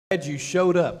Glad you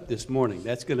showed up this morning.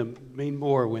 That's going to mean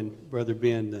more when Brother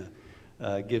Ben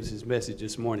gives his message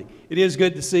this morning. It is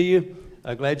good to see you.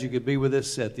 Glad you could be with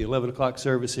us at the 11 o'clock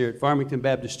service here at Farmington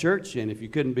Baptist Church. And if you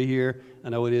couldn't be here, I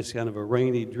know it is kind of a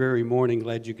rainy, dreary morning.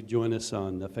 Glad you could join us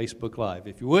on Facebook Live.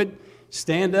 If you would,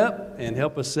 stand up and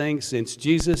help us sing "Since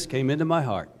Jesus Came Into My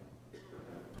Heart."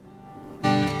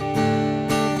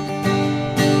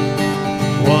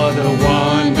 What a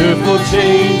wonderful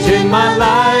change in my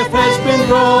life has been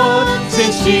wrought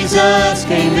since Jesus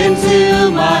came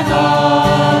into my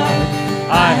heart.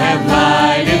 I have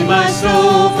light in my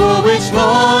soul for which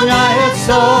long I have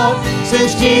sought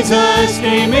since Jesus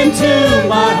came into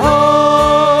my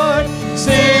heart.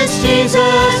 Since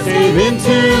Jesus came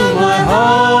into my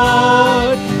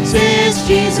heart. Since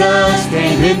Jesus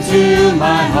came into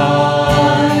my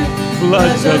heart.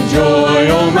 Floods of joy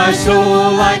on my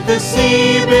soul like the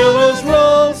sea billows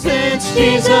roll since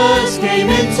Jesus came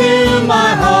into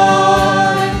my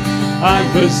heart.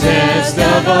 I'm possessed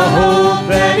of a hope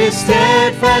that is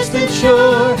steadfast and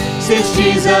sure since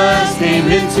Jesus came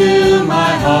into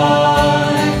my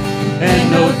heart.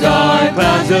 And no dark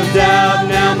clouds of doubt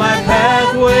now my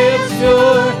pathway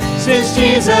obscure since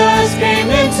Jesus came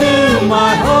into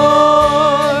my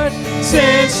heart.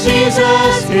 Since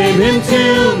Jesus came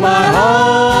into my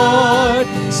heart.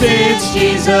 Since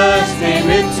Jesus came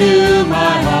into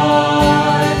my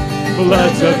heart.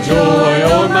 Floods of joy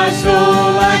on my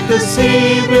soul like the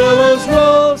sea billows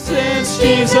roll since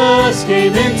Jesus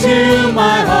came into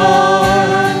my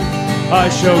heart. I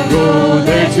shall go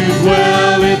there to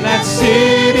dwell in that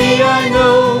city I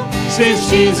know since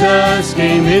Jesus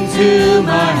came into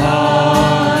my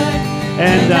heart.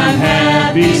 And I'm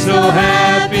happy, so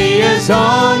happy as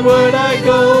onward I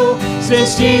go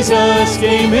since Jesus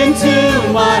came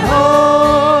into my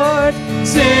heart.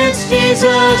 Since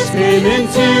Jesus came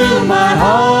into my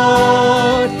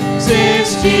heart.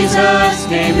 Since Jesus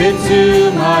came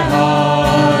into my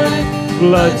heart.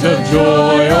 Floods of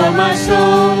joy on my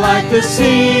soul like the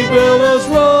sea billows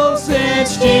roll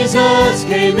since Jesus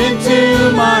came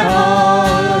into my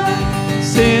heart.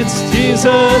 Since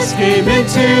Jesus came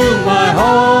into my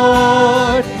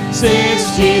heart.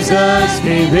 Since Jesus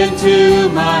came into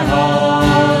my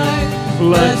heart.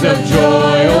 Floods of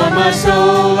joy on my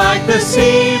soul like the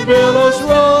sea billows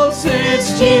roll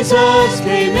since Jesus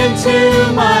came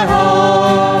into my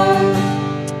heart.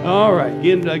 All right,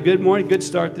 again, good morning, good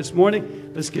start this morning.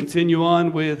 Let's continue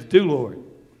on with "Do Lord."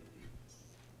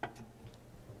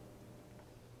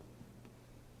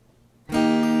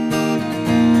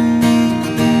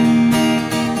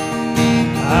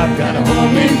 I've got a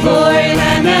home in glory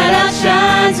land that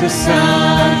outshines the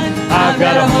sun. I've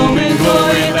got a home in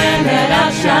glory land that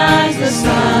outshines the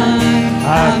sun.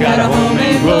 I've got a home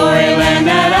in glory land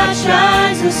that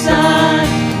outshines the sun.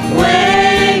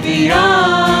 Way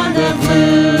beyond the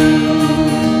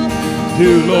blue.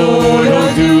 Do Lord,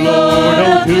 oh do Lord,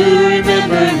 oh do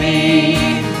remember me.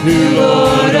 Do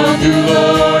Lord, oh do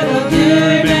Lord, oh do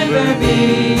remember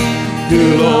me. Do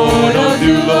Lord, oh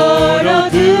do Lord, oh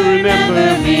do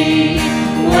remember me.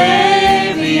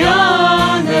 Way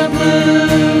beyond the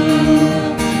blue.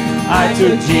 I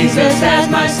took Jesus as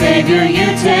my Savior,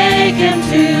 you take him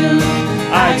too.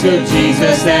 I took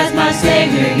Jesus as my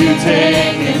Savior, you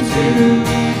take him too.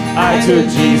 I took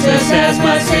Jesus as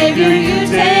my Savior, you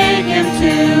take him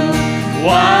too.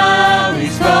 While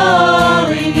he's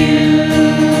calling you.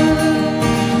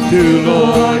 Do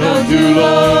Lord, oh do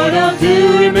Lord, oh do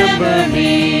remember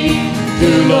me.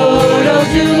 Do Lord, oh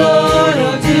do Lord,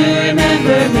 oh do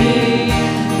remember me.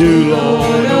 Do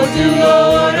Lord, oh do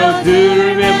Lord, oh do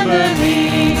remember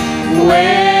me.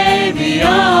 Way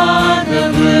beyond the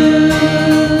blue.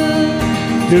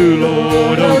 Do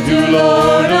Lord, oh do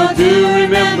Lord, oh do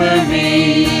remember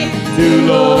me. Do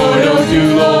Lord, oh do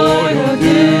Lord, oh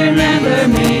do remember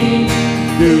me.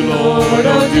 Do Lord,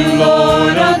 oh do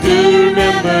Lord, oh do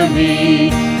remember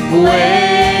me.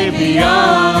 Way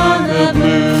beyond the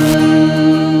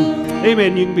blue.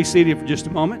 Amen. You can be seated for just a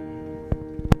moment.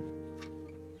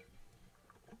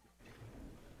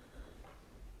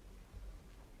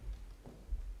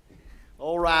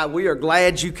 All right, we are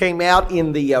glad you came out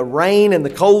in the rain and the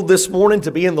cold this morning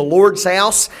to be in the Lord's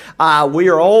house. We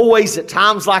are always at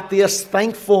times like this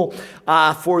thankful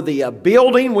for the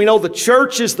building. We know the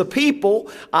church is the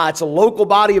people. It's a local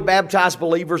body of baptized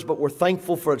believers, but we're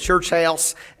thankful for a church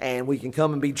house, and we can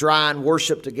come and be dry and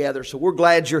worship together. So we're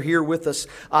glad you're here with us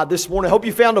this morning. I hope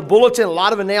you found a bulletin, a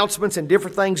lot of announcements and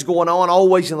different things going on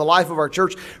always in the life of our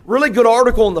church. Really good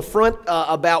article on the front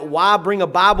about why bring a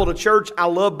Bible to church. I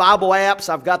love Bible apps.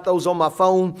 I've got those on my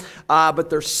phone. But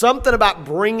there's something about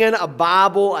bringing a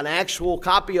Bible, an actual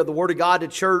copy of the Word of God to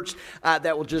church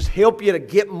that will just help you to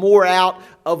get more out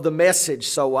of the message.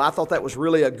 So I thought that was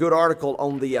really a good article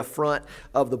on the front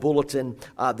of the bulletin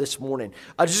this morning.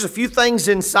 Just a few things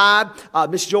inside.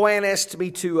 Miss Joanne asked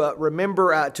me to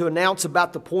remember to announce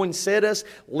about the poinsettias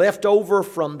left over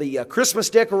from the Christmas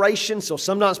decorations. So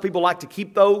sometimes people like to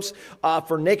keep those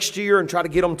for next year and try to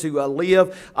get them to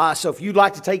live. So if you'd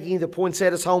like to take any of the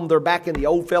poinsettias home, they're back in the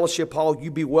old fellowship hall.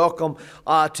 You'd be welcome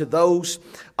to those.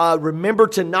 Remember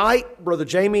tonight, Brother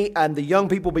Jamie and the young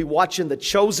people will be watching the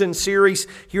Chosen series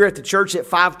here at the church at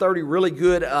 5:30. Really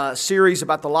good series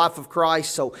about the life of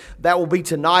Christ. So that will be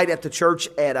tonight at the church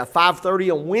at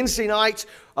 5:30. On Wednesday nights,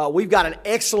 we've got an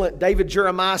excellent David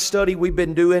Jeremiah study we've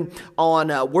been doing on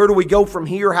where do we go from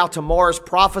here, how tomorrow's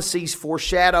prophecies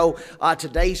foreshadow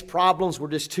today's problems. We're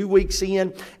just 2 weeks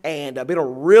in, and been a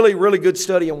really, really good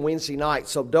study on Wednesday night.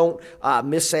 So don't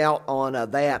miss out on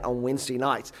that on Wednesday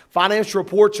nights. Financial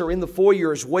reports are in the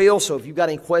foyer as well. So if you've got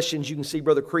any questions, you can see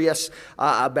Brother Chris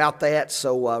about that.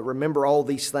 So remember all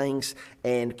these things,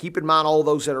 and keep in mind all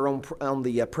those that are on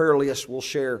the prayer list. We'll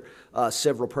share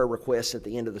several prayer requests at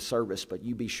the end of the service, but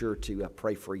you be sure to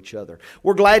pray for each other.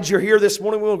 We're glad you're here this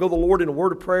morning. We'll go to the Lord in a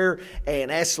word of prayer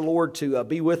and ask the Lord to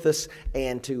be with us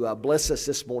and to bless us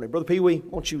this morning. Brother Pee Wee,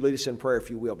 won't you lead us in prayer if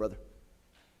you will, brother?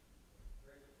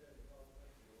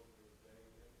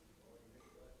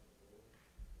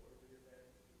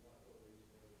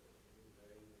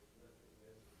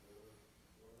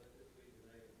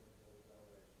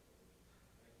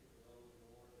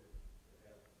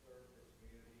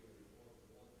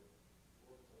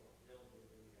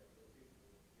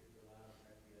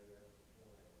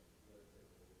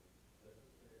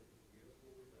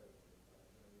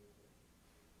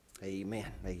 Amen.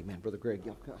 Amen. Brother Greg,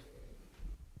 y'all come.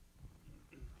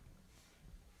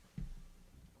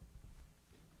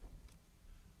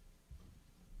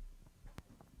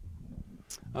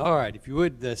 All right, if you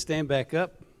would stand back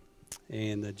up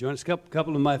and join us. A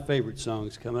couple of my favorite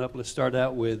songs coming up. Let's start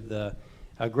out with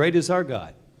How Great Is Our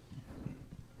God.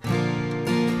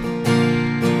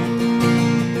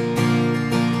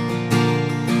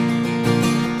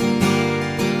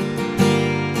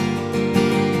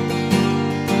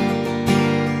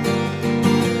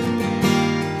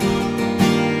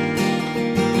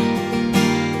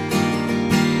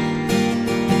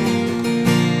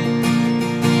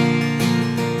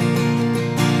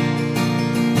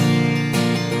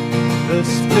 The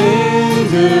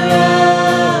splendor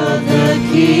of the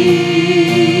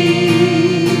King,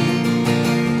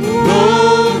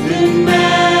 clothed in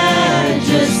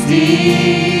majesty,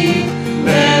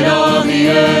 let all the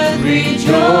earth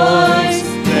rejoice,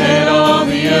 let all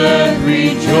the earth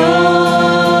rejoice.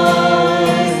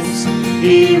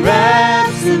 He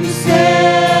wraps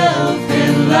himself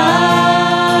in light,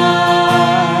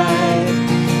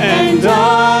 and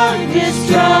darkness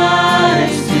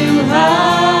tries to hide.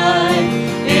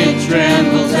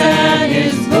 Trembles at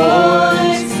his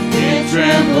voice, it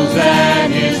trembles at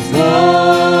his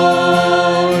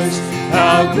voice.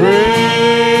 How great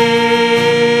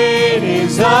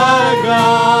is our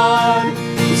God?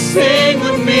 Sing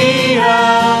with me,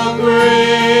 how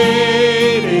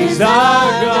great is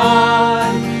our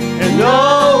God? And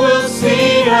all will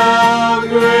see how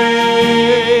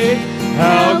great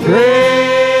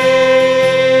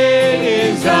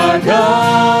is our God.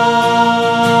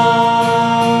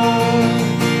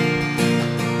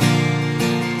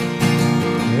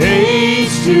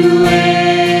 To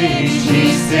age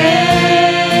he stands,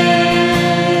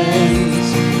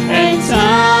 and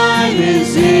time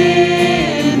is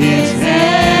in his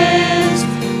hands,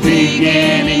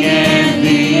 beginning and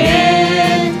the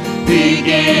end,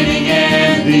 beginning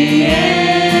and the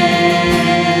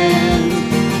end.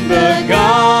 The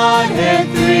Godhead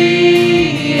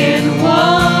three in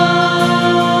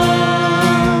one.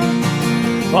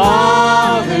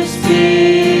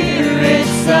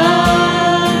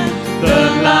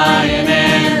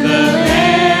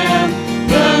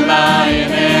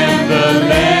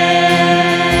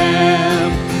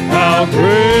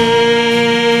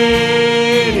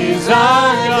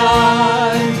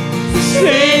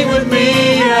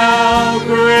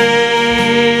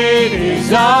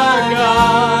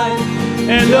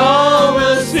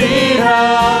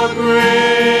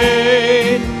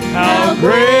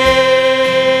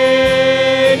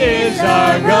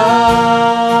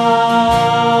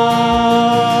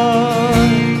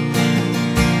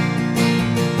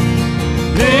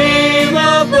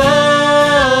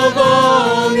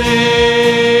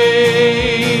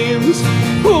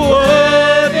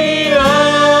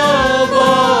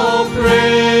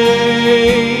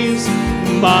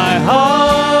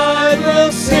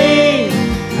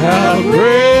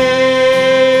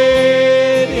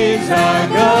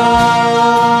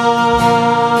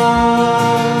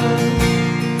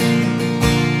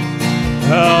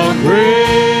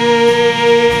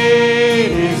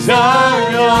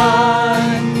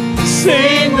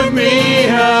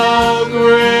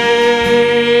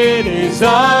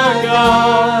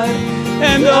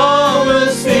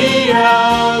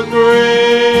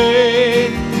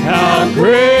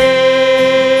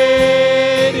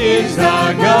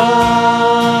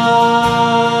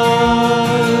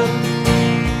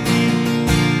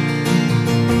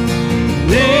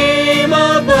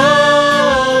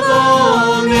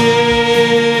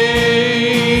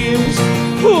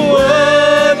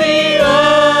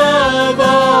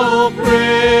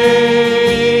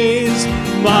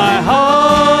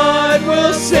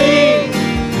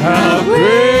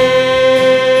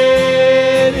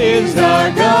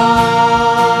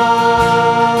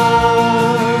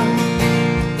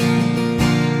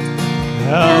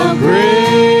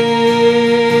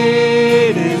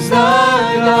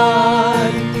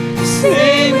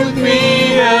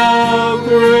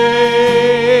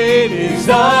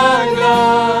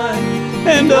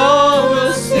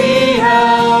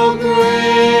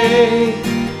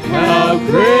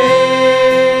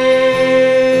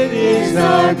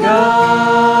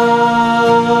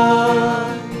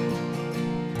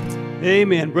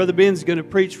 Amen. Brother Ben's going to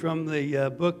preach from the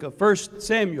book of 1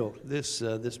 Samuel this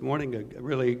morning. A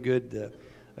really good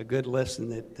lesson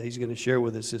that he's going to share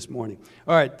with us this morning.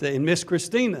 All right, and Miss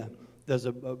Christina does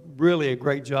a really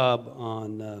great job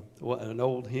on an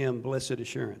old hymn, "Blessed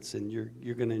Assurance," and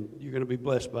you're going to be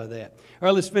blessed by that. All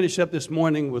right, let's finish up this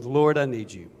morning with "Lord, I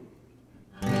Need You."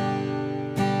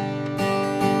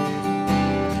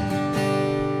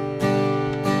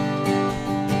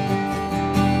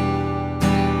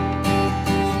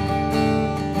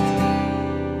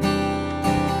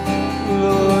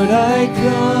 I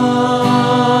come,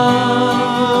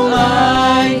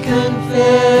 I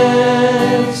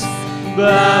confess,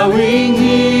 bowing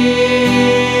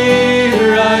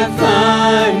here I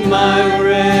find my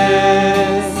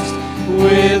rest.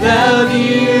 Without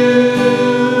you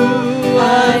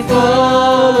I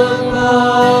fall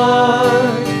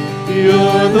apart.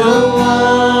 You're the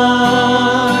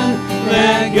one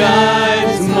that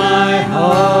guides my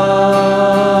heart.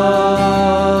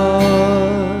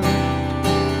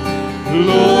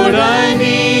 Lord, I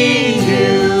need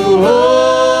you,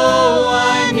 oh,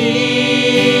 I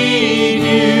need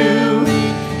you.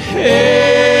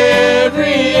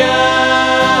 Every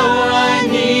hour I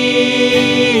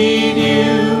need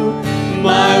you.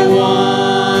 My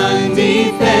one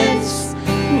defense,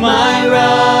 my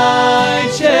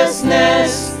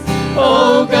righteousness,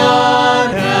 oh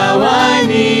God, how I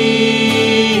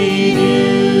need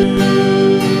you.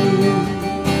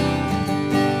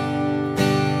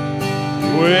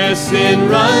 Where sin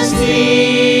runs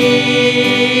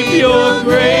deep, your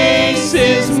grace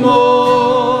is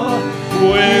more.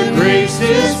 Where grace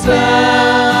is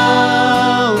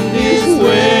found is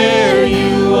where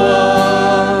you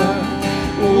are.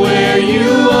 Where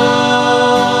you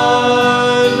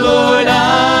are, Lord,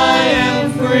 I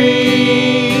am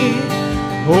free.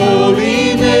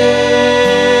 Holiness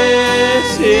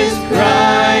is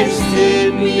Christ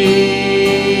in me.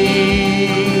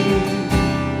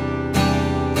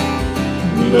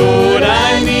 Lord,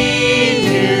 I need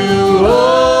you,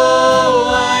 oh,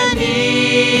 I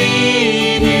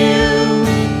need you.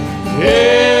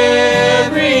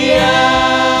 Every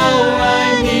hour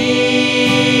I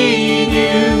need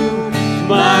you.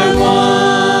 My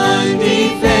one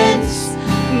defense,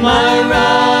 my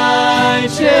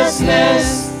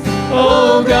righteousness,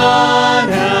 oh God,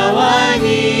 how I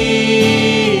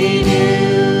need you.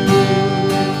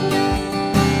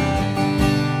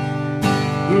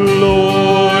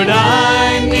 Lord,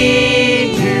 I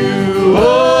need you,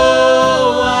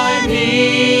 oh, I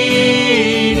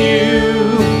need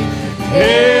you.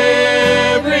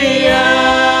 Every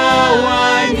hour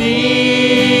I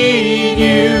need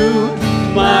you.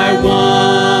 My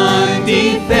one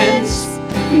defense,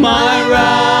 my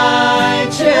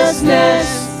righteousness,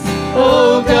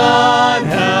 oh God,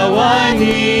 how I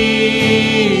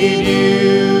need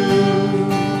you.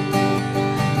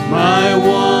 My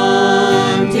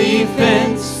one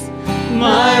defense,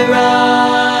 my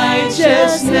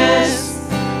righteousness,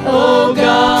 oh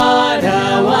God,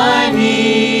 how I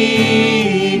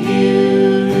need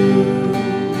you.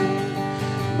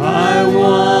 My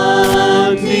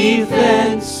one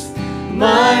defense,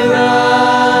 my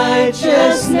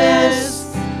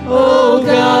righteousness, oh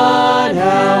God,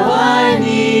 how I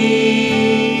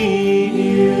need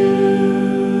you.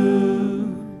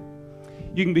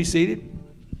 You can be seated.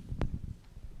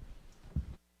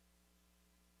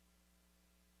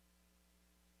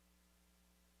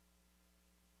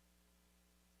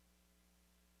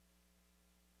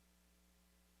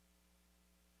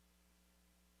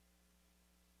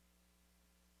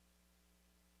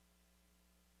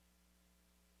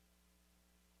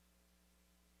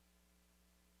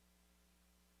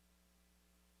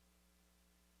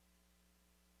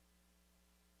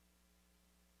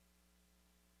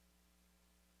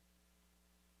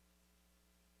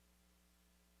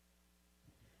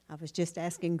 I was just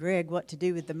asking Greg what to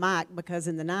do with the mic because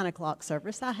in the 9 o'clock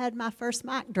service I had my first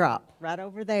mic drop right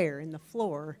over there in the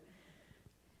floor.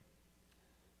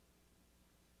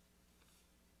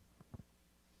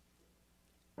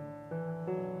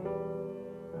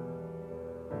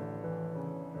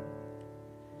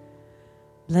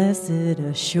 Blessed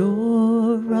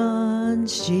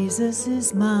assurance, Jesus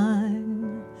is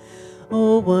mine.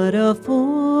 Oh, what a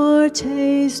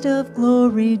foretaste of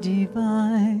glory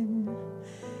divine.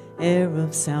 Heir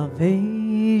of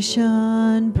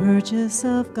salvation, purchase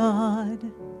of God,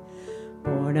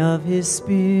 born of his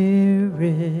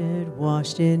Spirit,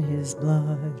 washed in his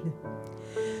blood.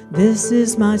 This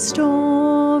is my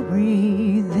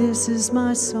story, this is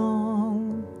my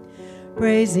song,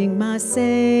 praising my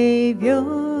Savior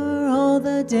all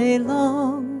the day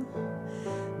long.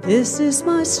 This is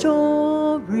my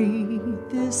story, story,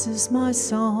 this is my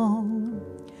song,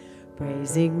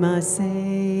 praising my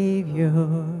Savior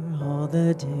all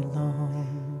the day long.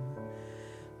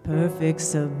 Perfect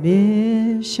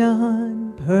submission,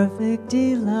 perfect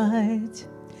delight,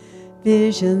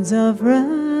 visions of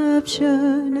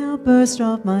rapture now burst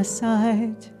off my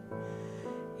sight.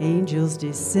 Angels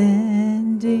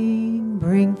descending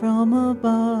bring from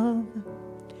above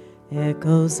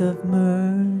echoes of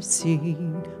mercy,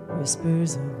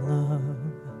 whispers of love.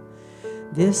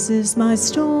 This is my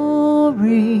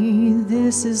story,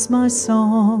 this is my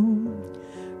song,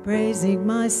 praising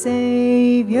my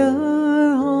Savior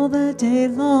all the day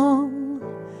long.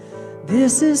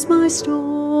 This is my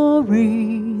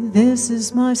story, this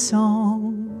is my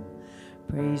song,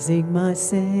 praising my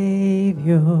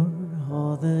Savior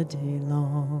all the day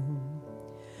long.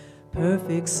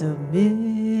 Perfect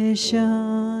submission,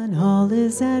 all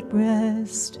is at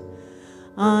rest.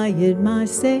 I in my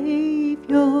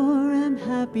Savior am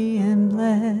happy and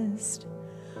blessed,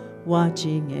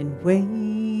 watching and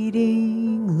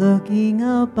waiting, looking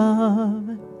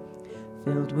above,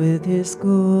 filled with His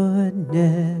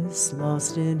goodness,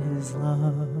 lost in His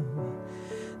love.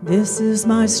 This is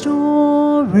my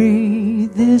story,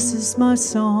 this is my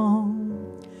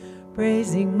song,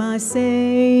 praising my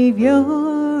Savior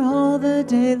all the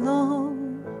day long.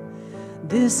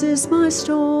 This is my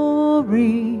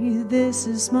story, this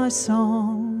is my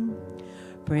song,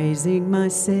 praising my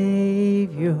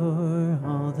Savior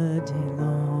all the day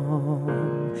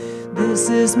long. This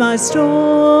is my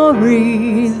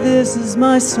story, this is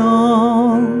my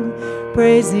song,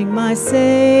 praising my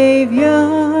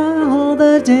Savior all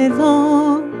the day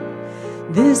long.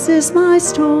 This is my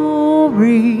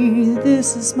story,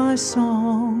 this is my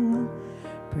song,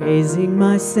 praising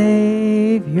my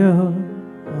Savior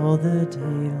all the day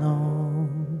long.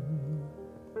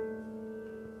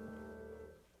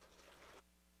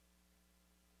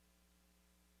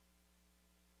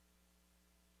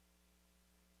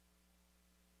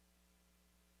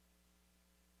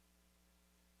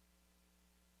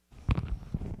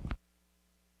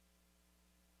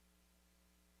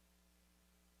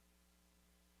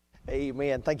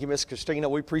 Amen. Thank you, Miss Christina.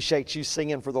 We appreciate you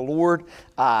singing for the Lord.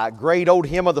 Great old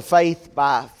hymn of the faith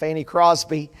by Fanny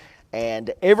Crosby.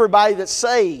 And everybody that's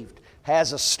saved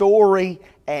has a story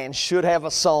and should have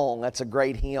a song. That's a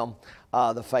great hymn,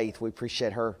 the faith. We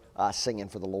appreciate her singing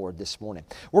for the Lord this morning.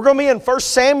 We're going to be in 1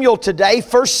 Samuel today.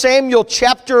 1 Samuel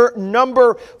chapter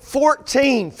number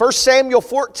 14. 1 Samuel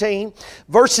 14,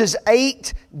 verses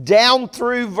 8 down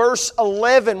through verse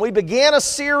 11. We began a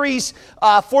series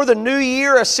for the new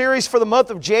year, a series for the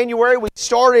month of January. We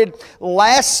started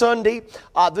last Sunday.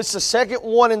 This is the second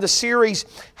one in the series,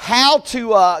 How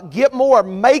to Get More,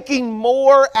 Making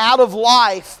More Out of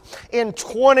Life in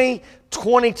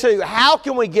 2022. How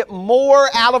can we get more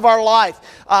out of our life?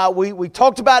 We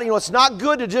talked about, it's not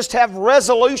good to just have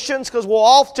resolutions, because we'll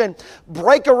often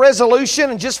break a resolution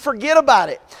and just forget about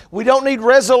it. We don't need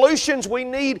resolutions. We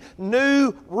need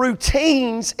new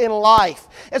routines in life.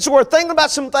 And so we're thinking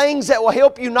about some things that will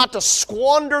help you not to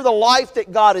squander the life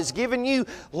that God has given you.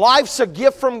 Life's a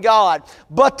gift from God,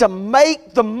 but to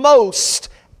make the most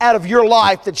out of your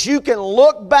life, that you can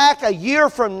look back a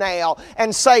year from now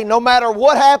and say, no matter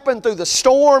what happened through the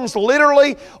storms,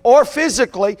 literally or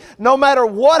physically, no matter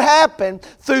what happened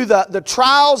through the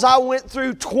trials I went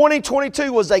through,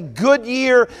 2022 was a good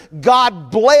year.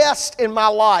 God blessed in my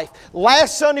life.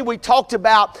 Last Sunday we talked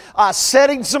about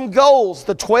setting some goals,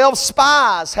 the 12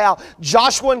 spies, how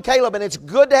Joshua and Caleb, and it's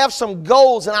good to have some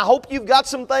goals, and I hope you've got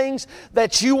some things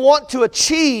that you want to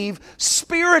achieve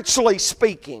spiritually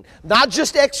speaking, not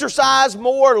just exercise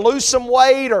more, lose some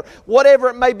weight, or whatever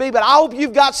it may be. But I hope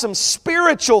you've got some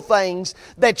spiritual things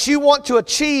that you want to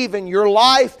achieve in your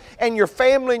life and your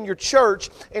family and your church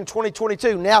in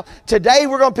 2022. Now, today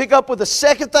we're going to pick up with the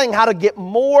second thing, how to get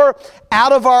more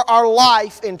out of our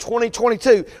life in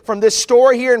 2022. From this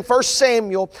story here in 1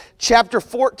 Samuel chapter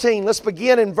 14. Let's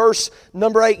begin in verse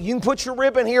number 8. You can put your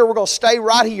ribbon here. We're going to stay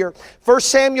right here. 1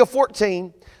 Samuel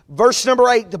 14, verse number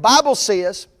 8. The Bible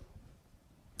says,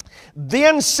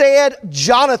 Then said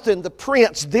Jonathan, the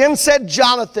prince,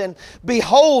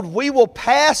 Behold, we will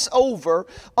pass over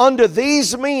unto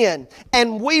these men,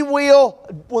 and we will,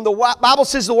 when the Bible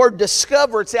says the word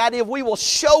discover, it's the idea of we will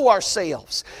show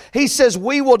ourselves. He says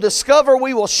we will discover,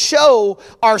 we will show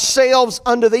ourselves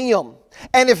unto them.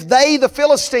 And if they, the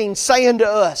Philistines, say unto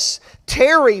us,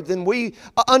 Tarry, then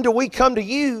until we come to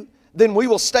you, then we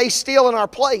will stay still in our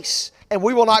place, and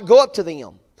we will not go up to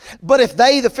them. But if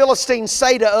they, the Philistines,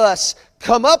 say to us,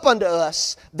 Come up unto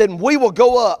us, then we will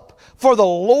go up. For the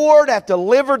Lord hath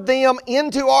delivered them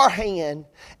into our hand,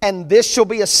 and this shall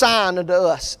be a sign unto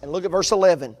us. And look at verse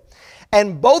 11.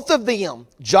 And both of them,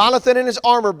 Jonathan and his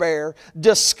armor bearer,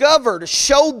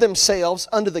 showed themselves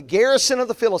unto the garrison of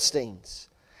the Philistines.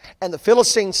 And the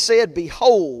Philistines said,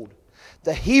 Behold,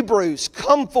 the Hebrews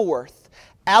come forth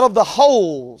out of the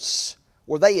holes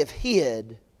where they have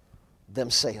hid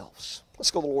themselves.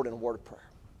 Let's go to the Lord in a word of prayer.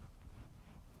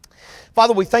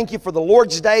 Father, we thank you for the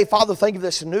Lord's Day. Father, thank you for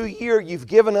this new year you've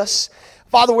given us.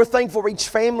 Father, we're thankful for each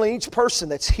family, each person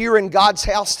that's here in God's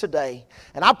house today.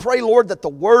 And I pray, Lord, that the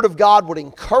Word of God would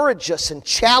encourage us and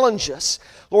challenge us.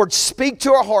 Lord, speak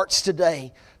to our hearts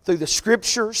today through the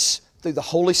Scriptures, through the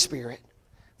Holy Spirit.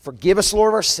 Forgive us,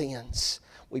 Lord, our sins.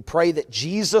 We pray that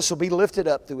Jesus will be lifted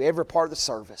up through every part of the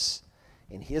service.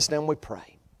 In His name we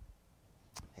pray.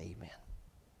 Amen.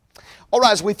 All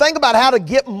right, as we think about how to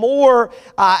get more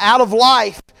out of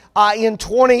life in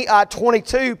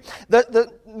 2022,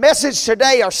 the message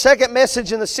today, our second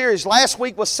message in the series, last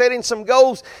week was setting some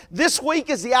goals. This week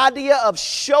is the idea of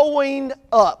showing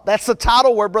up. That's the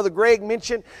title where Brother Greg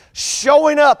mentioned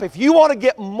showing up. If you want to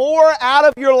get more out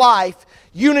of your life,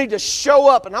 you need to show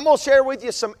up. And I'm going to share with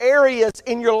you some areas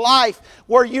in your life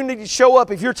where you need to show up.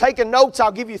 If you're taking notes,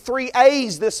 I'll give you 3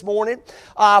 A's this morning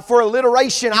for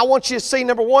alliteration. I want you to see,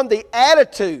 number 1, the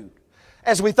attitude.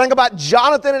 As we think about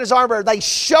Jonathan and his armor bearer, they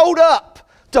showed up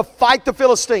to fight the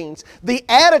Philistines. The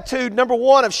attitude, number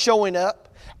 1, of showing up.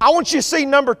 I want you to see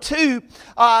number two,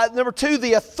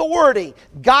 the authority.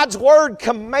 God's Word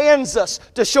commands us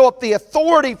to show up, the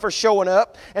authority for showing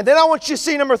up. And then I want you to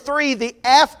see number 3, the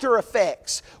after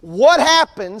effects. What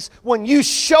happens when you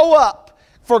show up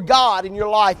for God in your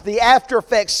life? The after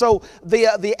effects. So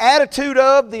the attitude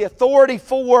of, the authority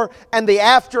for, and the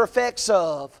after effects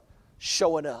of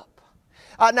showing up.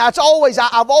 Now,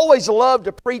 I've always loved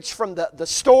to preach from the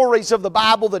stories of the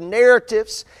Bible, the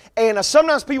narratives. And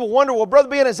sometimes people wonder, well, Brother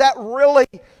Ben, is that really,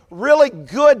 really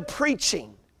good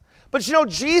preaching? But you know,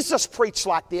 Jesus preached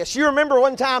like this. You remember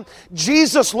one time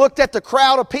Jesus looked at the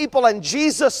crowd of people and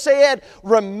Jesus said,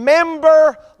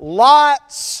 remember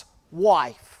Lot's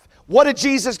wife. What did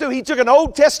Jesus do? He took an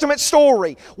Old Testament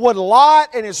story when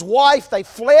Lot and his wife, they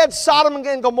fled Sodom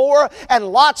and Gomorrah, and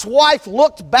Lot's wife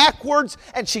looked backwards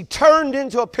and she turned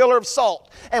into a pillar of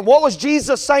salt. And what was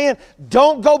Jesus saying?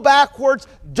 Don't go backwards.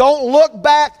 Don't look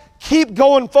back. Keep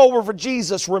going forward for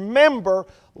Jesus. Remember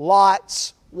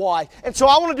Lot's wife. And so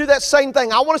I want to do that same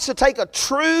thing. I want us to take a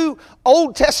true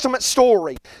Old Testament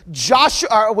story.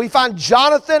 We find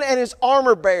Jonathan and his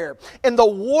armor bearer in the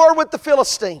war with the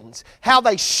Philistines, how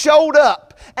they showed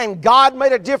up and God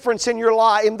made a difference in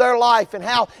their life, and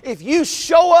how if you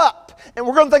show up, and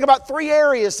we're going to think about 3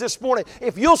 areas this morning.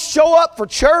 If you'll show up for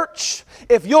church,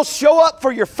 if you'll show up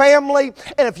for your family,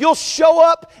 and if you'll show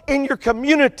up in your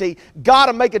community, God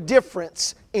will make a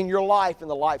difference in your life and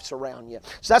the lives around you.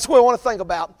 So that's what I want to think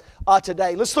about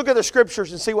today. Let's look at the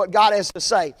Scriptures and see what God has to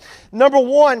say. Number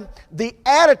 1, the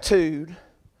attitude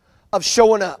of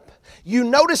showing up. You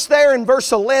notice there in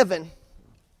verse 11,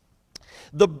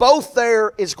 the both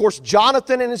there is, of course,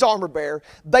 Jonathan and his armor bearer.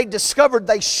 They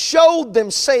showed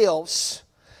themselves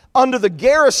under the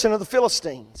garrison of the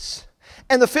Philistines.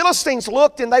 And the Philistines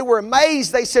looked and they were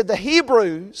amazed. They said, the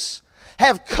Hebrews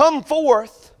have come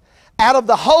forth out of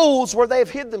the holes where they have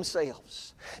hid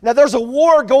themselves. Now there's a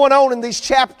war going on in these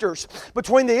chapters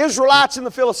between the Israelites and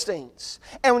the Philistines.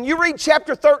 And when you read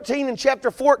chapter 13 and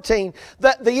chapter 14,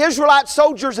 the Israelite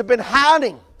soldiers have been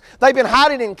hiding. They've been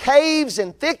hiding in caves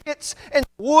and thickets and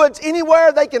woods,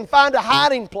 anywhere they can find a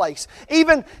hiding place.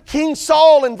 Even King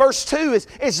Saul in verse 2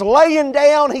 is laying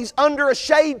down. He's under a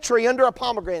shade tree, under a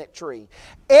pomegranate tree.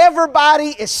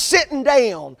 Everybody is sitting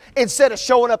down instead of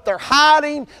showing up. They're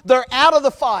hiding. They're out of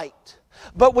the fight.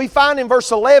 But we find in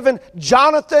verse 11,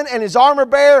 Jonathan and his armor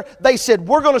bearer, they said,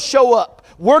 we're going to show up.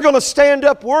 We're going to stand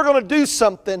up. We're going to do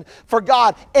something for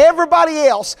God. Everybody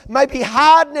else may be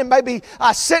hiding and may be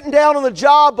sitting down on the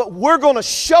job, but we're going to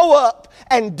show up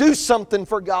and do something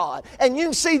for God. And you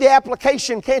can see the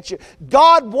application, can't you?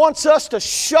 God wants us to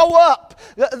show up.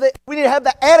 We need to have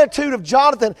the attitude of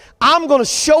Jonathan. I'm going to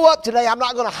show up today. I'm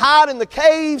not going to hide in the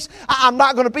caves. I'm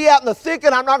not going to be out in the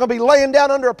thicket. I'm not going to be laying down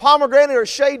under a pomegranate or a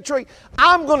shade tree.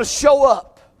 I'm going to show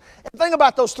up. And think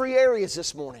about those 3 areas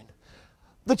this morning.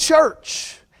 The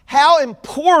church, how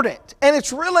important, and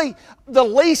it's really the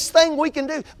least thing we can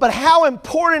do, but how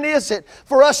important is it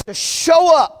for us to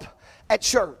show up at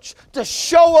church, to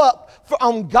show up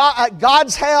at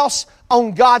God's house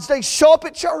on God's day, show up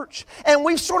at church. And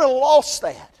we've sort of lost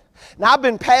that. Now, I've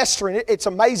been pastoring. It's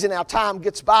amazing how time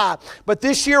gets by, but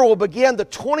this year will begin the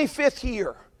 25th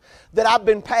year that I've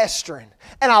been pastoring,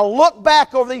 and I look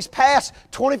back over these past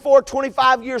 24,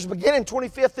 25 years, beginning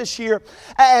 25th this year,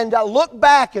 and I look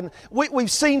back and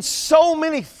we've seen so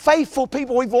many faithful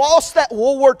people. We've lost that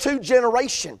World War II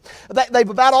generation. They've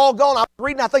about all gone. I was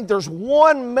reading, I think there's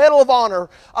one Medal of Honor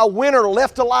winner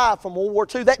left alive from World War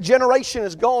II. That generation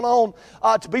has gone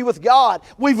on to be with God.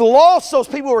 We've lost those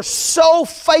people who are so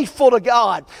faithful to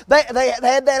God. They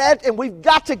had that, and we've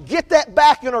got to get that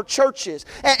back in our churches.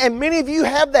 And many of you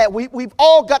have that. We've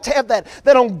all got to have that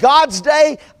on God's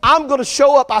day, I'm going to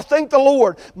show up. I thank the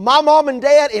Lord. My mom and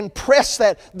dad impressed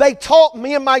that. They taught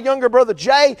me and my younger brother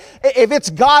Jay, if it's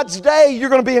God's day, you're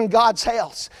going to be in God's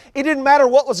house. It didn't matter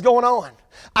what was going on.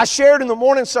 I shared in the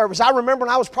morning service. I remember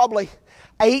when I was probably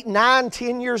 8, 9,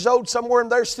 10 years old, somewhere in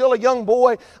there, still a young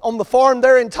boy on the farm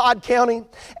there in Todd County.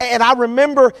 And I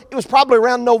remember it was probably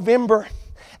around November.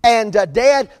 And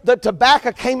Dad, the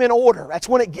tobacco came in order. That's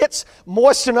when it gets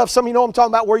moist enough. Some of you know what I'm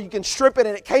talking about, where you can strip it.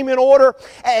 And it came in order.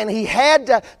 And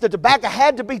the tobacco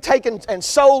had to be taken and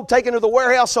sold, taken to the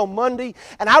warehouse on Monday.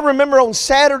 And I remember on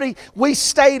Saturday, we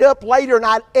stayed up later than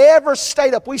I'd ever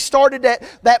stayed up. We started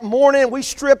that morning. We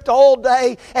stripped all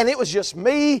day. And it was just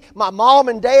me, my mom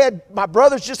and Dad. My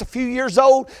brother's just a few years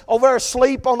old, over there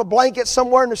asleep on a blanket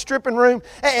somewhere in the stripping room.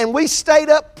 And we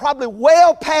stayed up probably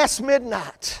well past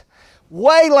midnight.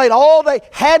 Way late, all day,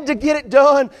 had to get it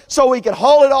done so we could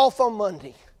haul it off on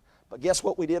Monday. But guess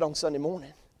what we did on Sunday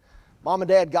morning? Mom and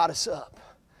Dad got us up,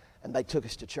 and they took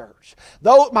us to church.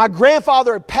 Though my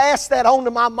grandfather had passed that on to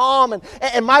my mom,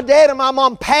 and my dad and my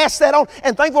mom passed that on,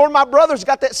 and thank the Lord my brother's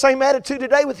got that same attitude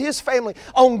today with his family.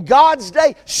 On God's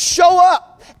day, show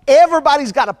up.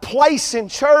 Everybody's got a place in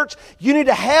church. You need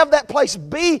to have that place.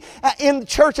 Be in the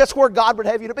church. That's where God would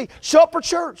have you to be. Show up for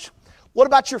church. What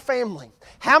about your family?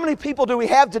 How many people do we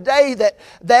have today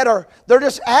they're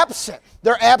just absent?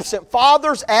 They're absent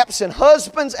fathers, absent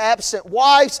husbands, absent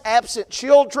wives, absent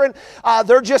children.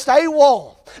 They're just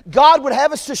AWOL. God would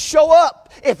have us to show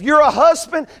up. If you're a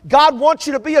husband, God wants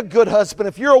you to be a good husband.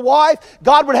 If you're a wife,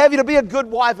 God would have you to be a good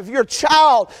wife. If you're a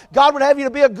child, God would have you to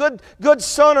be a good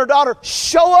son or daughter.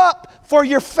 Show up for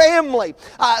your family.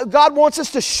 God wants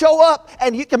us to show up,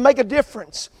 and you can make a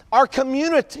difference. Our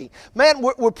community. Man,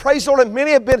 we're praised Lord, and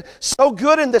many have been so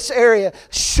good in this area.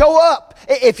 Show up.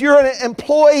 If you're an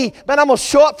employee, man, I'm going to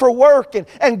show up for work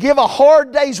and give a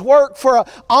hard day's work for an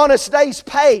honest day's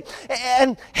pay.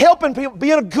 And helping people,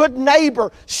 being a good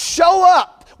neighbor. Show up.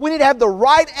 We need to have the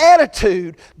right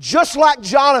attitude, just like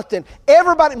Jonathan.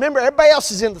 Remember, everybody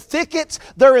else is in the thickets.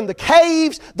 They're in the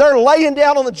caves. They're laying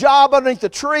down on the job underneath the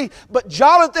tree. But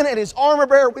Jonathan and his armor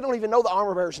bearer, we don't even know the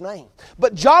armor bearer's name.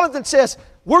 But Jonathan says,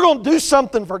 we're going to do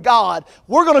something for God.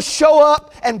 We're going to show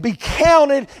up and be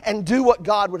counted and do what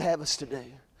God would have us to do.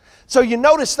 So you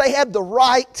notice they had the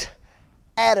right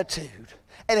attitude.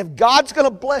 And if God's going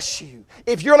to bless you,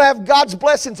 if you're going to have God's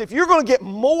blessings, if you're going to get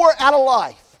more out of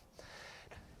life.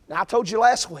 Now, I told you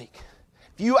last week,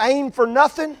 if you aim for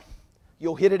nothing,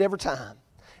 you'll hit it every time.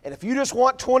 And if you just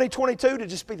want 2022 to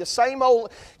just be the same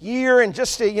old year and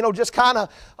just kind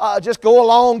of just go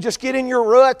along, just get in your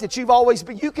rut that you've always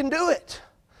been, you can do it.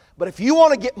 But if you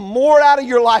want to get more out of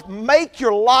your life, make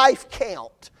your life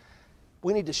count,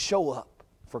 we need to show up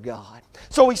for God.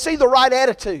 So we see the right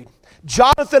attitude.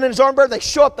 Jonathan and his armor bearer, they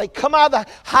show up, they come out of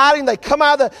the hiding, they come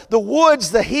out of the woods,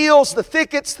 the hills, the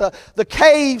thickets, the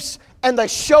caves, and they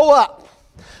show up.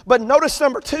 But notice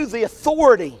number 2, the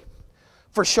authority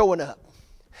for showing up.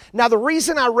 Now the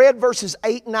reason I read verses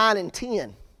 8, 9, and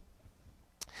 10,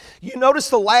 you notice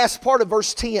the last part of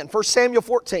verse 10, 1 Samuel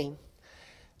 14.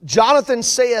 Jonathan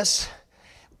says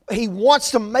he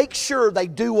wants to make sure they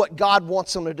do what God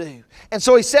wants them to do. And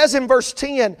so he says in verse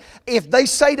 10, if they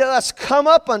say to us, come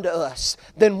up unto us,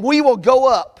 then we will go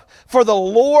up. For the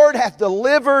Lord hath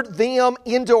delivered them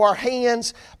into our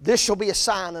hands. This shall be a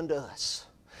sign unto us.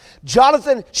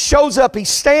 Jonathan shows up, he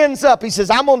stands up, he says,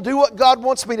 I'm going to do what God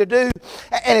wants me to do.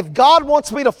 And if God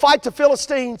wants me to fight the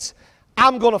Philistines,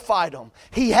 I'm going to fight them.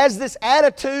 He has this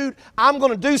attitude, I'm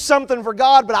going to do something for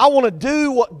God, but I want to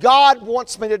do what God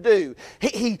wants me to do.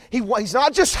 He's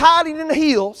not just hiding in the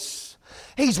hills.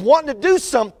 He's wanting to do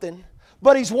something,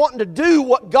 but he's wanting to do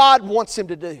what God wants him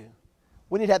to do.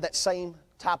 We need to have that same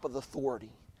type of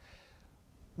authority.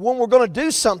 When we're going to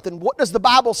do something, what does the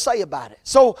Bible say about it?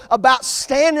 So about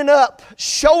standing up,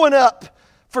 showing up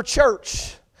for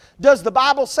church, does the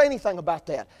Bible say anything about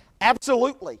that?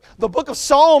 Absolutely. The book of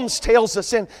Psalms tells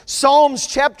us in Psalms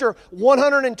chapter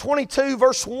 122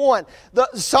 verse 1, the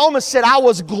psalmist said, I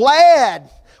was glad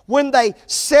when they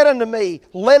said unto me,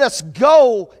 let us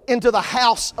go into the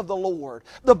house of the Lord.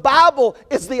 The Bible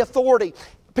is the authority.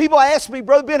 People ask me,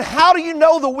 Brother Ben, how do you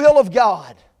know the will of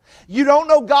God? You don't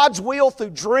know God's will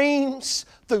through dreams,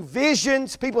 through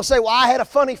visions. People say, well, I had a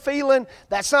funny feeling.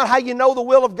 That's not how you know the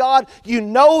will of God. You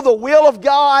know the will of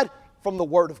God from the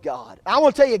Word of God. I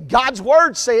want to tell you, God's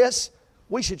Word says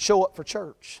we should show up for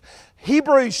church.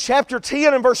 Hebrews chapter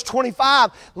 10 and verse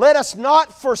 25, let us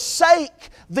not forsake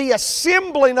the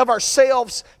assembling of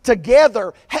ourselves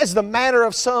together as the manner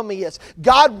of some is.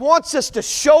 God wants us to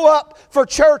show up for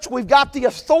church. We've got the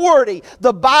authority.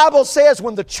 The Bible says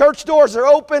when the church doors are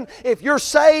open, if you're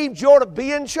saved, you ought to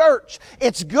be in church.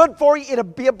 It's good for you. It'll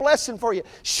be a blessing for you.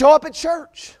 Show up at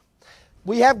church.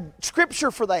 We have Scripture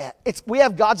for that. We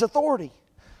have God's authority.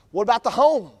 What about the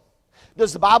home?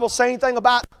 Does the Bible say anything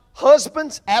about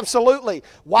husbands? Absolutely.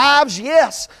 Wives?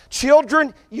 Yes.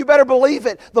 Children? You better believe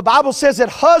it. The Bible says that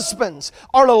husbands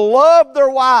are to love their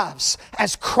wives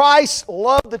as Christ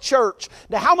loved the church.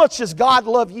 Now, how much does God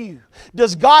love you?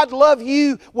 Does God love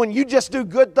you when you just do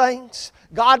good things?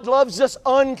 God loves us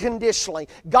unconditionally.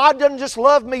 God doesn't just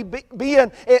love me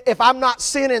being, if I'm not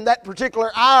sinning that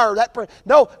particular hour.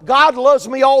 No, God loves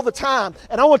me all the time.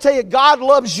 And I want to tell you, God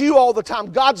loves you all the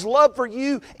time. God's love for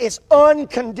you is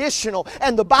unconditional.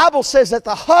 And the Bible says that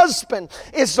the husband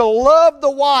is to love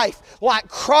the wife like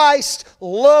Christ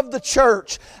loved the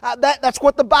church. That's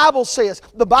what the Bible says.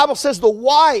 The Bible says the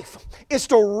wife is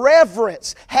to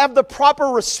reverence, have the proper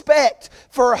respect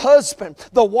for her husband.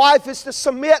 The wife is to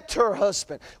submit to her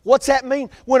husband. What's that mean?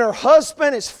 When her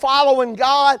husband is following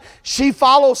God, she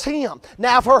follows him.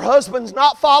 Now, if her husband's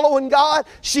not following God,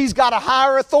 she's got a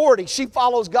higher authority. She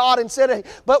follows God instead of...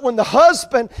 But when the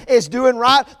husband is doing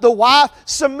right, the wife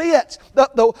submits.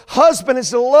 The husband is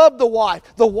to love the wife.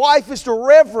 The wife is to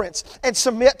reverence and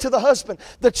submit to the husband.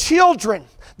 The children,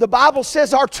 the Bible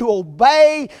says, are to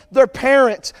obey their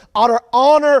parents, are to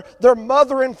honor their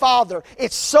mother and father.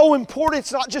 It's so important.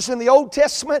 It's not just in the Old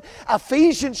Testament.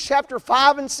 Ephesians chapter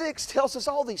 5 and 6 tells us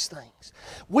all these things.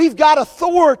 We've got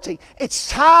authority. It's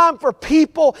time for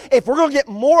people, if we're going to get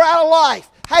more out of life,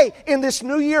 hey, in this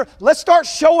new year, let's start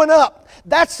showing up.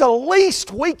 That's the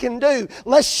least we can do.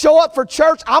 Let's show up for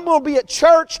church. I'm going to be at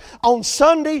church on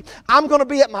Sunday. I'm going to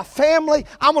be at my family.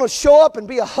 I'm going to show up and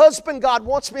be a husband. God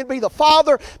wants me to be the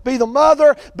father, be the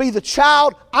mother, be the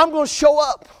child. I'm going to show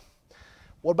up.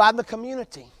 What about in the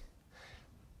community?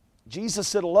 Jesus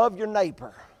said, love your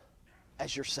neighbor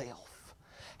as yourself.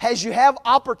 As you have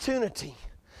opportunity,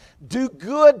 do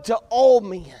good to all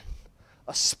men,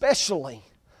 especially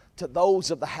to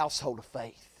those of the household of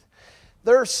faith.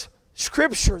 There's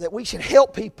Scripture that we should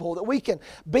help people, that we can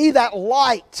be that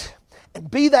light and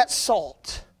be that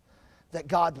salt that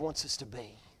God wants us to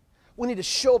be. We need to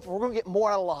show up. We're going to get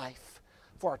more out of life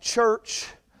for our church,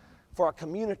 for our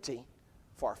community,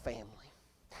 for our family.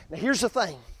 Now here's the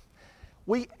thing.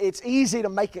 It's easy to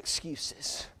make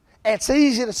excuses. It's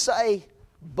easy to say,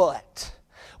 but.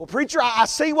 Well, preacher, I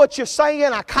see what you're saying.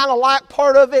 I kind of like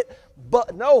part of it,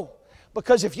 but no.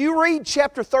 Because if you read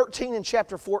chapter 13 and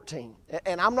chapter 14,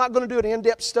 and I'm not going to do an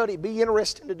in-depth study, it'd be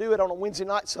interesting to do it on a Wednesday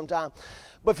night sometime.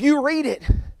 But if you read it,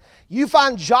 you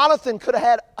find Jonathan could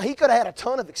have had a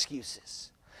ton of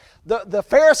excuses. The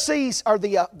Pharisees, or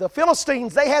the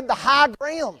Philistines, they had the high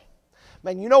ground.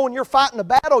 Man, you know when you're fighting a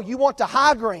battle, you want the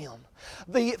high ground.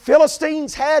 The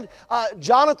Philistines had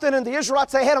Jonathan and the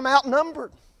Israelites, they had them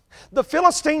outnumbered. The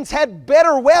Philistines had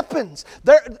better weapons.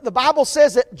 The Bible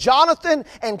says that Jonathan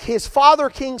and his father,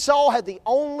 King Saul, had the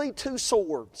only 2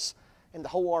 swords in the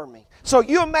whole army. So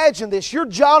you imagine this. You're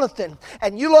Jonathan,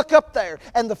 and you look up there,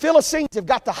 and the Philistines have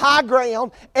got the high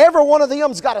ground. Every one of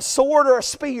them's got a sword or a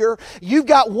spear. You've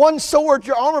got one sword.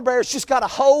 Your armor bearer's just got a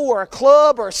hoe or a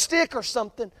club or a stick or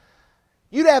something.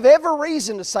 You'd have every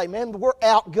reason to say, man, we're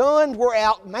outgunned, we're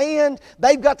outmanned,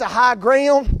 they've got the high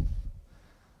ground.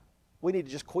 We need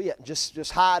to just quit and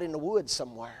just hide in the woods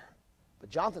somewhere. But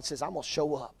Jonathan says, I'm going to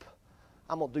show up.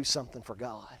 I'm going to do something for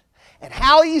God. And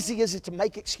how easy is it to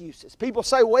make excuses? People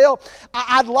say, well,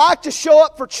 I'd like to show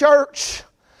up for church,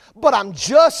 but I'm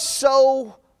just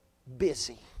so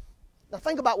busy. Now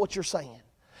think about what you're saying.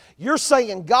 You're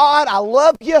saying, God, I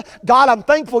love you. God, I'm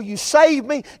thankful you saved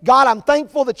me. God, I'm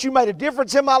thankful that you made a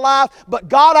difference in my life. But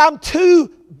God, I'm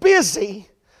too busy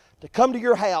to come to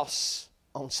your house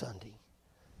on Sunday.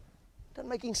 Doesn't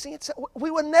make any sense.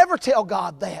 We would never tell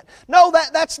God that. No,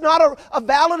 that's not a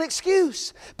valid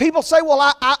excuse. People say,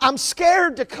 well, I'm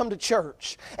scared to come to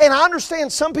church. And I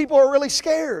understand some people are really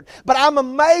scared. But I'm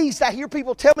amazed. I hear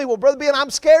people tell me, well, Brother Ben,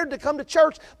 I'm scared to come to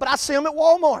church, but I see them at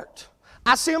Walmart.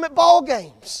 I see them at ball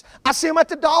games. I see them at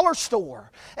the dollar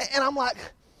store. And I'm like,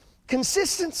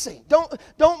 consistency.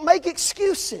 Don't make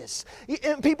excuses.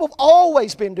 And people have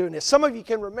always been doing this. Some of you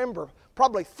can remember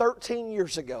probably 13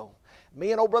 years ago,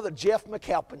 Me and old brother Jeff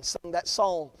McAlpin sung that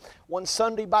song one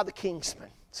Sunday by the Kingsmen.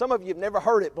 Some of you have never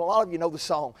heard it, but a lot of you know the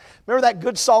song. Remember that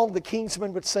good song the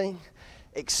Kingsmen would sing?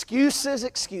 Excuses,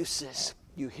 excuses.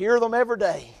 You hear them every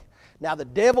day. Now the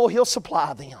devil, he'll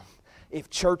supply them if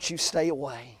church you stay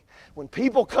away. When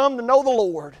people come to know the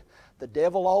Lord, the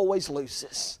devil always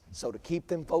loses. So to keep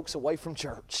them folks away from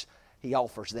church, he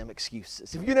offers them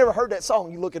excuses. If you never heard that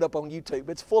song, you look it up on YouTube.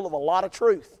 It's full of a lot of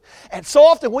truth. And so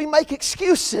often we make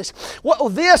excuses. Well,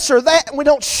 this or that, and we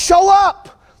don't show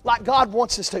up like God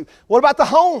wants us to. What about the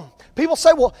home? People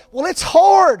say, well, it's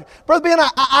hard. Brother Ben,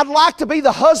 I'd like to be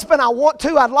the husband I want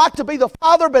to. I'd like to be the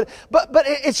father, but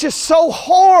it's just so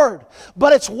hard.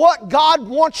 But it's what God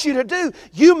wants you to do.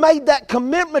 You made that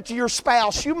commitment to your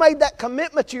spouse. You made that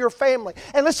commitment to your family.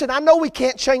 And listen, I know we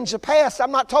can't change the past.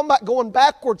 I'm not talking about going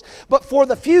backwards. But for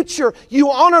the future, you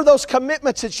honor those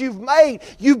commitments that you've made.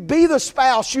 You be the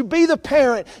spouse. You be the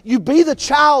parent. You be the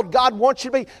child God wants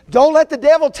you to be. Don't let the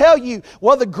devil tell you,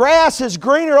 well, the grass is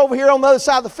greener over here on the other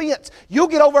side of the fence. You'll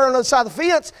get over on the other side of the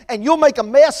fence and you'll make a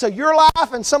mess of your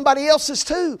life and somebody else's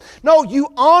too. No, you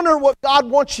honor what God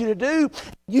wants you to do.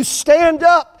 You stand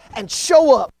up and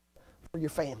show up for your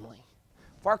family,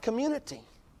 for our community.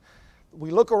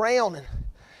 We look around and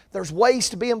there's ways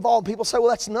to be involved. People say, well,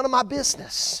 that's none of my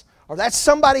business, or that's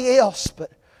somebody else.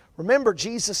 But remember,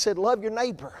 Jesus said, love your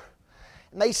neighbor.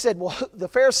 And they said, well, the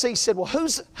Pharisees said, well,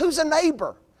 who's a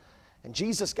neighbor? And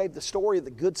Jesus gave the story of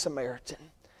the Good Samaritan.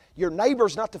 Your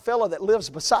neighbor's not the fellow that lives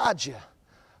beside you,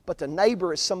 but the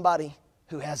neighbor is somebody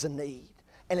who has a need.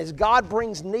 And as God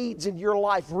brings needs into your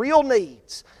life, real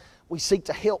needs, we seek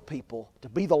to help people to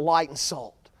be the light and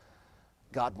salt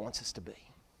God wants us to be.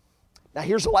 Now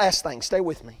here's the last thing. Stay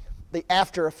with me. The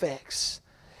after effects.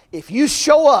 If you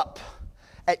show up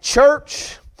at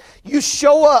church, you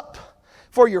show up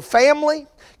for your family,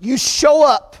 you show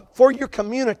up for your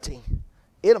community,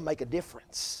 it'll make a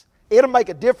difference. It'll make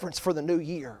a difference for the new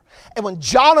year. And when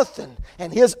Jonathan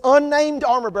and his unnamed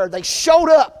armor bearer, they showed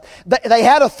up, they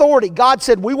had authority. God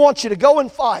said, we want you to go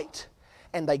and fight.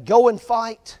 And they go and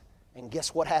fight, and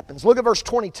guess what happens? Look at verse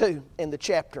 22 in the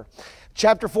chapter.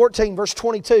 Chapter 14, verse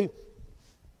 22.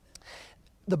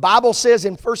 The Bible says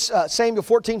in 1 Samuel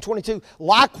 14:22,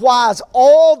 likewise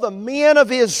all the men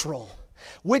of Israel,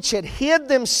 which had hid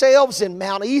themselves in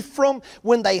Mount Ephraim,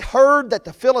 when they heard that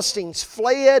the Philistines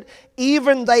fled,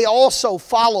 even they also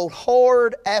followed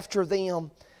hard after them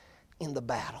in the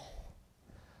battle.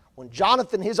 When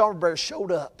Jonathan and his armor bearer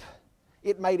showed up,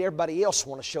 it made everybody else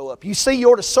want to show up. You see,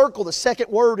 you ought to circle the second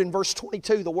word in verse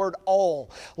 22, the word all.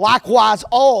 Likewise,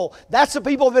 all. That's the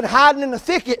people who have been hiding in the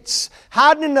thickets,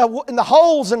 hiding in the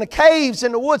holes, in the caves,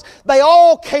 in the woods. They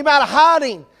all came out of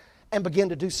hiding and began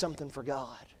to do something for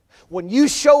God. When you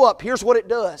show up, here's what it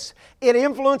does. It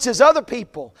influences other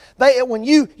people. When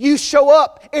you show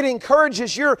up, it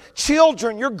encourages your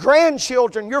children, your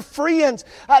grandchildren, your friends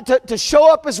to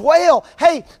show up as well.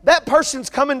 Hey, that person's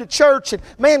coming to church and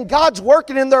man, God's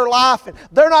working in their life and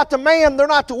they're not the man, they're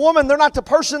not the woman, they're not the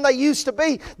person they used to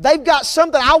be. They've got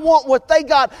something. I want what they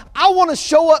got. I want to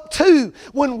show up too.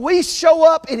 When we show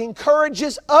up, it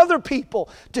encourages other people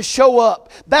to show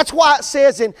up. That's why it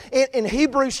says in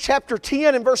Hebrews chapter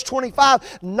 10 and verse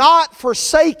 25, not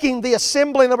forsaking the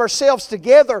assembling of ourselves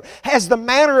together as the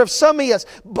manner of some is,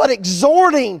 but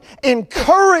exhorting,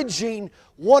 encouraging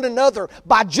one another.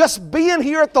 By just being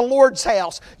here at the Lord's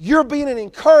house, you're being an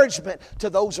encouragement to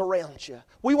those around you.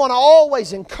 We want to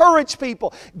always encourage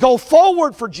people. Go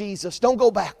forward for Jesus. Don't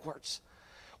go backwards.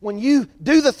 When you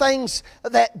do the things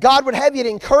that God would have you, it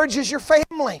encourages your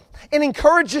family. It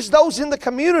encourages those in the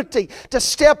community to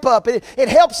step up. It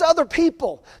helps other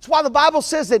people. That's why the Bible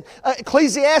says in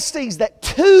Ecclesiastes that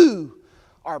two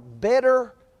are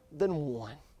better than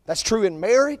one. That's true in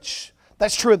marriage.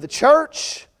 That's true of the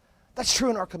church. That's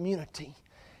true in our community.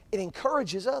 It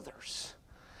encourages others.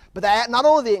 But not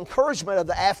only the encouragement of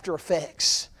the after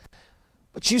effects,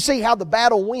 but you see how the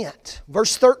battle went.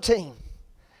 Verse 13.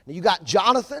 Now you got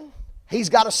Jonathan. He's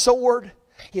got a sword.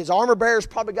 His armor bearer's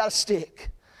probably got a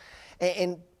stick.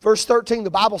 And verse 13,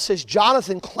 the Bible says,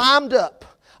 Jonathan climbed up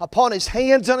upon his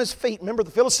hands and his feet. Remember,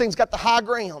 the Philistines got the high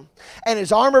ground. And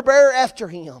his armor bearer after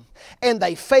him. And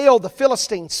they fell. The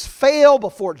Philistines fell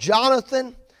before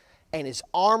Jonathan. And his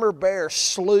armor bearer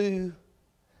slew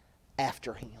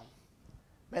after him.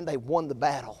 Man, they won the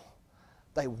battle.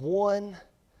 They won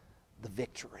the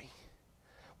victory.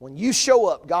 When you show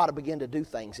up, God will begin to do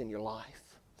things in your life.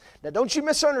 Now, don't you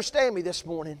misunderstand me this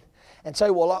morning and say,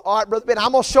 well, all right, Brother Ben,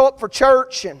 I'm going to show up for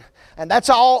church and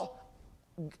that's all.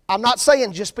 I'm not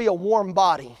saying just be a warm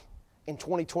body in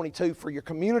 2022 for your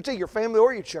community, your family,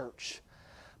 or your church.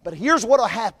 But here's what will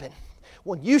happen.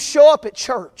 when you show up at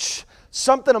church,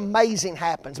 something amazing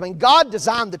happens. I mean, God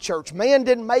designed the church. Man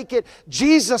didn't make it.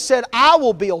 Jesus said, I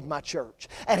will build my church.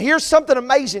 And here's something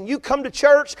amazing. You come to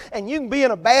church and you can be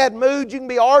in a bad mood. You can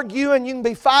be arguing. You can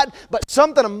be fighting. But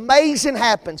something amazing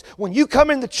happens when you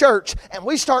come into church and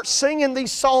we start singing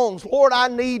these songs. Lord, I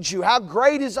need you. How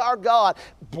great is our God.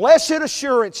 Blessed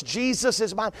assurance, Jesus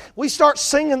is mine. We start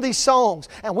singing these songs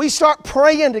and we start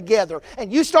praying together.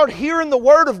 And you start hearing the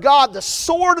Word of God, the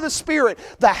sword of the Spirit,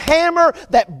 the hammer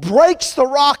that breaks the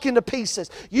rock into pieces.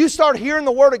 You start hearing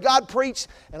the Word of God preached,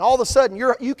 and all of a sudden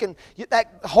that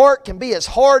heart can be as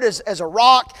hard as a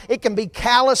rock. It can be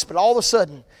callous, but all of a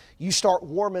sudden you start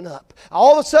warming up.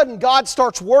 All of a sudden God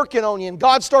starts working on you, and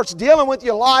God starts dealing with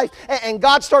your life, and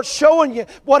God starts showing you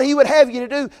what He would have you to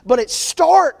do. But it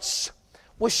starts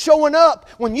with showing up.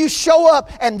 When you show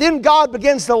up, and then God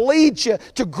begins to lead you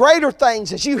to greater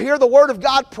things as you hear the Word of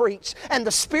God preached and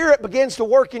the Spirit begins to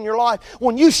work in your life.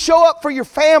 When you show up for your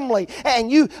family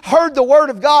and you heard the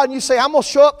Word of God and you say, I'm going to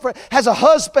show up as a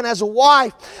husband, as a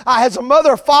wife, as a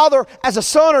mother or father, as a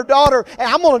son or daughter, and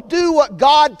I'm going to do what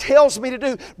God tells me to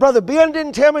do. Brother Ben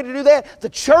didn't tell me to do that. The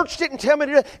church didn't tell me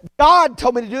to do that. God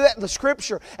told me to do that in the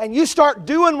Scripture. And you start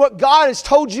doing what God has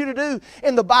told you to do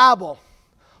in the Bible.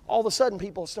 All of a sudden,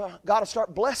 God will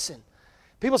start blessing.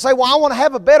 People say, well, I want to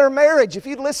have a better marriage. If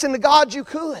you'd listen to God, you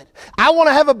could. I want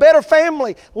to have a better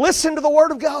family. Listen to the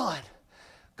Word of God.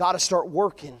 God will start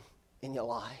working in your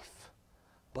life.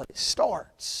 But it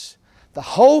starts. The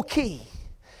whole key.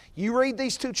 You read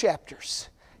these 2 chapters.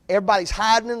 Everybody's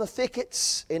hiding in the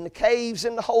thickets, in the caves,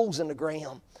 in the holes in the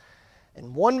ground.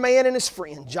 And one man and his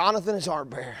friend, Jonathan, his armor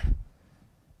bearer,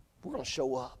 we're going to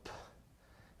show up.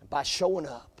 And by showing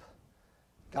up,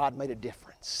 God made a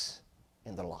difference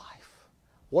in their life.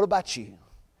 What about you?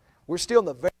 We're still in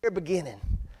the very beginning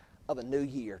of a new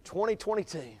year,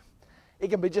 2022. It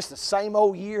can be just the same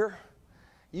old year.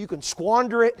 You can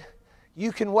squander it.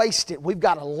 You can waste it. We've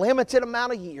got a limited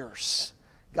amount of years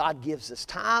God gives us.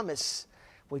 Time is,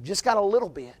 we've just got a little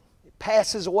bit. It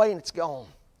passes away and it's gone.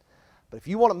 But if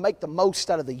you want to make the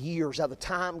most out of the years, out of the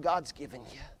time God's given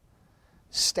you,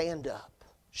 stand up.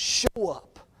 Show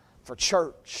up for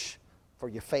church, for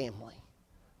your family,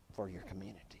 for your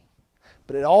community.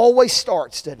 But it always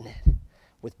starts, doesn't it,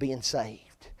 with being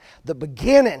saved. The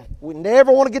beginning, we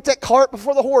never want to get that cart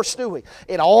before the horse, do we?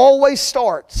 It always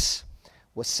starts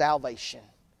with salvation.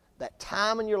 That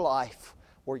time in your life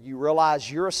where you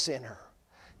realize you're a sinner,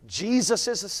 Jesus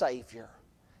is a Savior,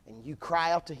 and you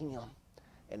cry out to Him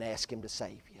and ask Him to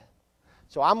save you.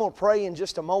 So I'm going to pray in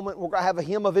just a moment. We're going to have a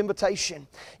hymn of invitation.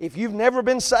 If you've never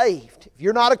been saved, if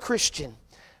you're not a Christian,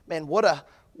 man, what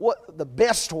the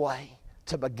best way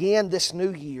to begin this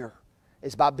new year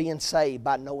is by being saved,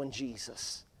 by knowing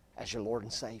Jesus as your Lord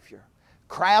and Savior.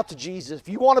 Cry out to Jesus. If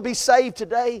you want to be saved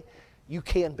today, you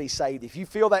can be saved. If you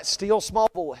feel that still small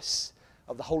voice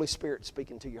of the Holy Spirit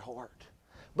speaking to your heart.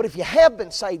 But if you have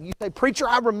been saved, you say, preacher,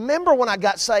 I remember when I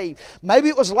got saved. Maybe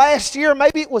it was last year,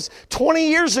 maybe it was 20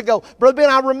 years ago. Brother Ben,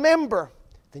 I remember.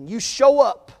 Then you show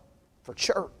up for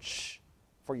church,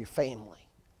 for your family,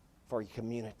 for your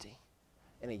community.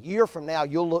 And a year from now,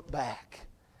 you'll look back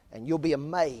and you'll be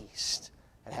amazed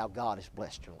at how God has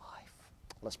blessed your life.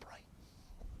 Let's pray.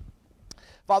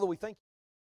 Father, we thank you.